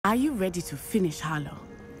Are you ready to finish Harlow?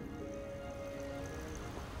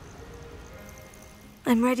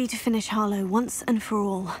 I'm ready to finish Harlow once and for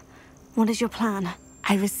all. What is your plan?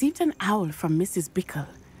 I received an owl from Mrs. Bickle.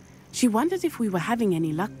 She wondered if we were having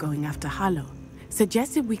any luck going after Harlow.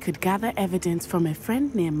 Suggested we could gather evidence from a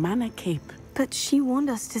friend near Manor Cape. But she warned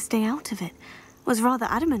us to stay out of it. Was rather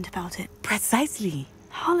adamant about it. Precisely.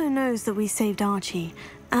 Harlow knows that we saved Archie,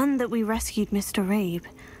 and that we rescued Mr. Rabe.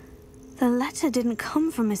 The letter didn't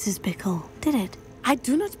come from Mrs. Bickle, did it? I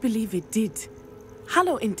do not believe it did.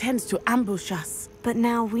 Harlow intends to ambush us. But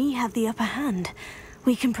now we have the upper hand.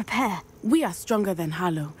 We can prepare. We are stronger than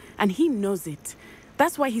Harlow, and he knows it.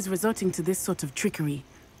 That's why he's resorting to this sort of trickery.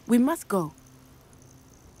 We must go.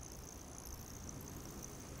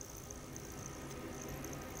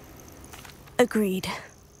 Agreed.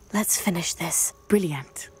 Let's finish this.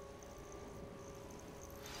 Brilliant.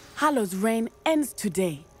 Harlow's reign ends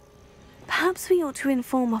today. Perhaps we ought to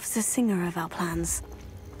inform Officer Singer of our plans.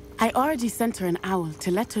 I already sent her an owl to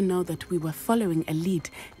let her know that we were following a lead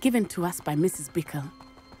given to us by Mrs. Bickle.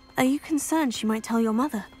 Are you concerned she might tell your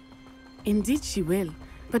mother? Indeed she will,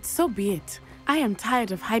 but so be it. I am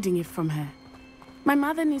tired of hiding it from her. My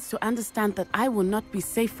mother needs to understand that I will not be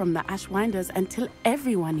safe from the Ashwinders until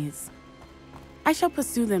everyone is. I shall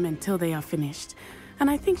pursue them until they are finished, and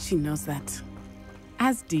I think she knows that.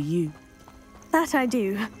 As do you. That I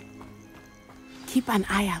do. Keep an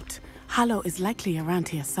eye out. Harlow is likely around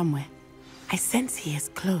here somewhere. I sense he is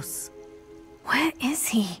close. Where is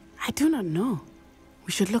he? I do not know.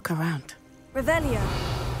 We should look around. Revelio.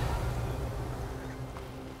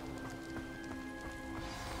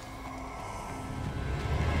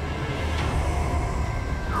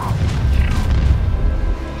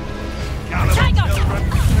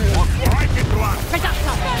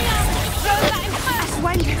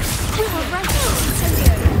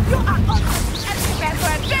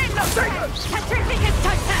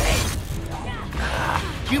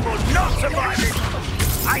 You will not survive it!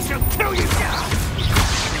 I shall kill you now!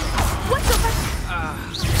 What the...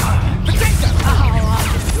 Potato!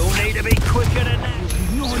 You'll need to be quicker than that!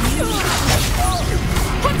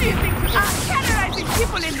 What do you think? Terrorizing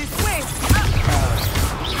people in this way!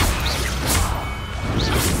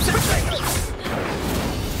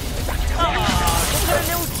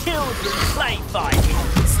 Little children play fighting!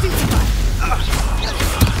 Stupid!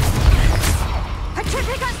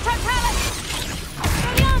 Petrificus totalis!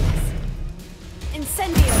 Expelliarmus!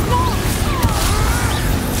 Incendio!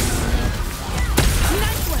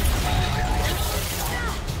 Nice one!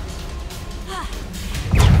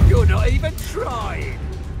 You're not even trying!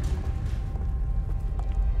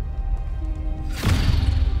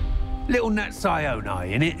 Little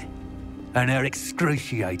Natsione, innit? And her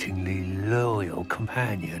excruciatingly loyal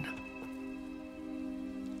companion.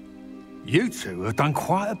 You two have done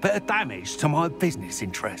quite a bit of damage to my business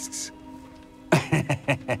interests.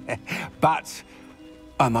 But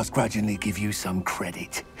I must grudgingly give you some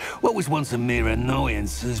credit. What was once a mere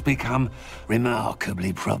annoyance has become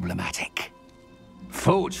remarkably problematic.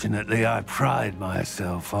 Fortunately, I pride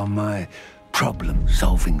myself on my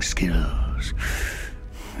problem-solving skills.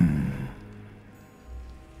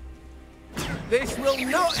 This will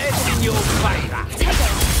not end in your favor. Take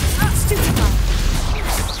it! Stupefy!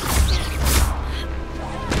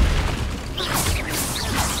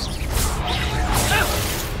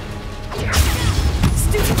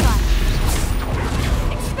 Stupefy!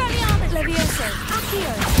 Expelliarmus! Levioso!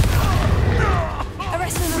 Accio!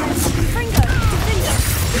 Arresto Memento! Fringo! Defendo!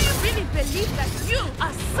 Do you really believe that you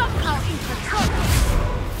are somehow in control?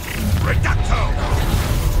 Reducto!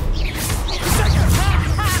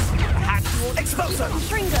 Expulso!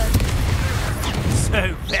 Fringo! So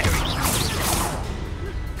very...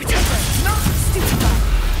 Potato! Not Stupefy!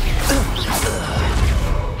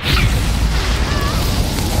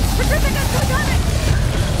 Petrificus totalis!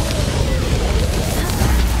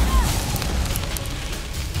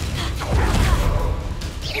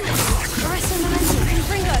 Arresto Memento!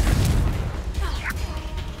 Fringo!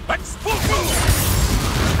 Expulso!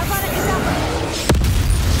 Avada Kedavra!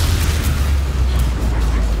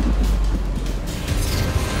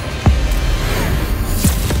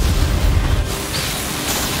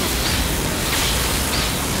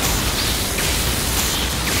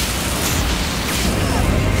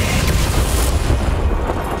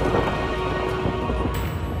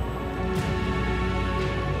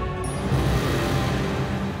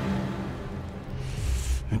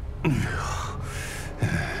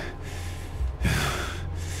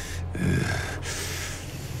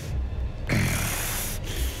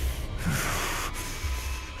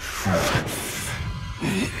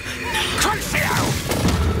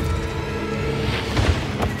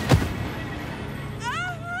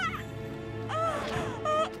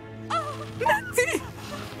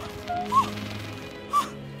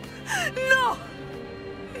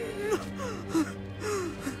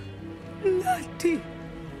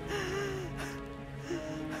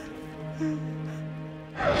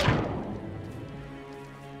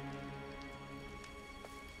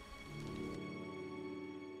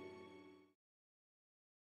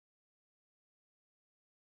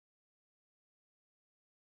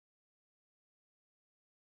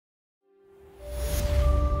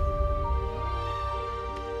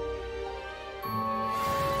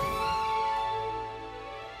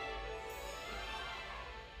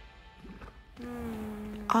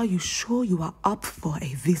 Are you sure you are up for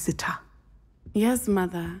a visitor? Yes,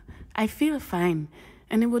 Mother. I feel fine,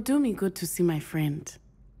 and it will do me good to see my friend.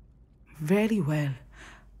 Very well.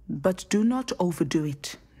 But do not overdo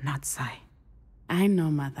it, Natsai. I know,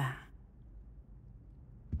 Mother.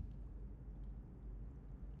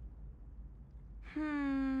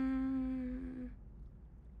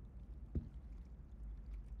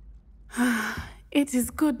 It is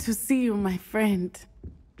good to see you, my friend.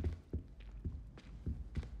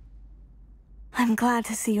 I'm glad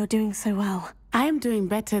to see you're doing so well. I am doing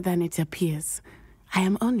better than it appears. I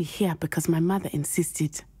am only here because my mother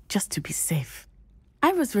insisted, just to be safe.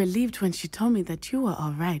 I was relieved when she told me that you were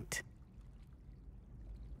all right.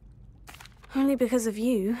 Only because of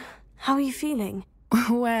you. How are you feeling?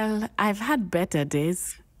 Well, I've had better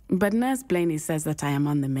days, but Nurse Blaney says that I am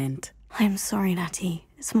on the mend. I'm sorry, Natty.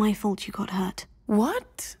 It's my fault you got hurt.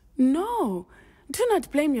 What? No. Do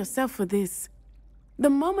not blame yourself for this. The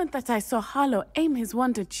moment that I saw Harlow aim his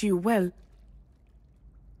wand at you, well...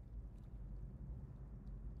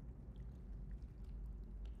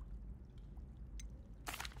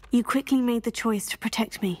 You quickly made the choice to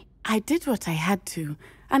protect me. I did what I had to,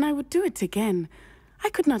 and I would do it again. I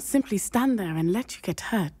could not simply stand there and let you get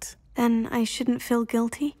hurt. Then I shouldn't feel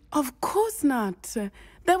guilty? Of course not.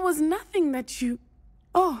 There was nothing that you...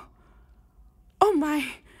 Oh my...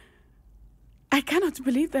 I cannot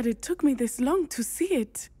believe that it took me this long to see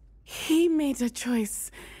it. He made a choice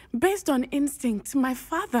based on instinct. My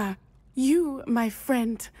father, you, my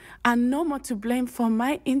friend, are no more to blame for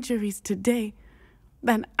my injuries today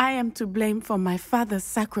than I am to blame for my father's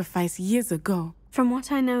sacrifice years ago. From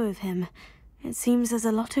what I know of him, it seems there's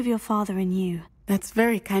a lot of your father in you. That's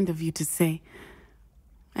very kind of you to say.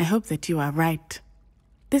 I hope that you are right.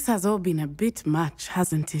 This has all been a bit much,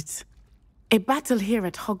 hasn't it? A battle here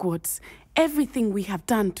at Hogwarts, everything we have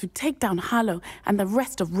done to take down Harlow and the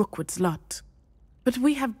rest of Rookwood's lot. But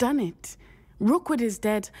we have done it. Rookwood is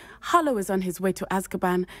dead, Harlow is on his way to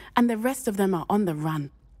Azkaban, and the rest of them are on the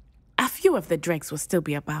run. A few of the dregs will still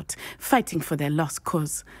be about, fighting for their lost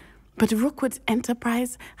cause. But Rookwood's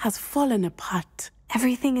enterprise has fallen apart.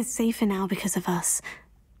 Everything is safer now because of us.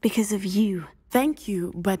 Because of you. Thank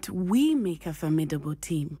you, but we make a formidable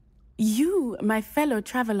team. You, my fellow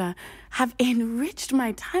traveler, have enriched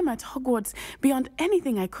my time at Hogwarts beyond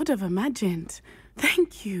anything I could have imagined.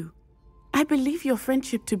 Thank you. I believe your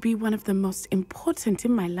friendship to be one of the most important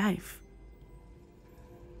in my life.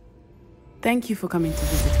 Thank you for coming to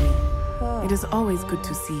visit me. It is always good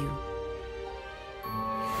to see you.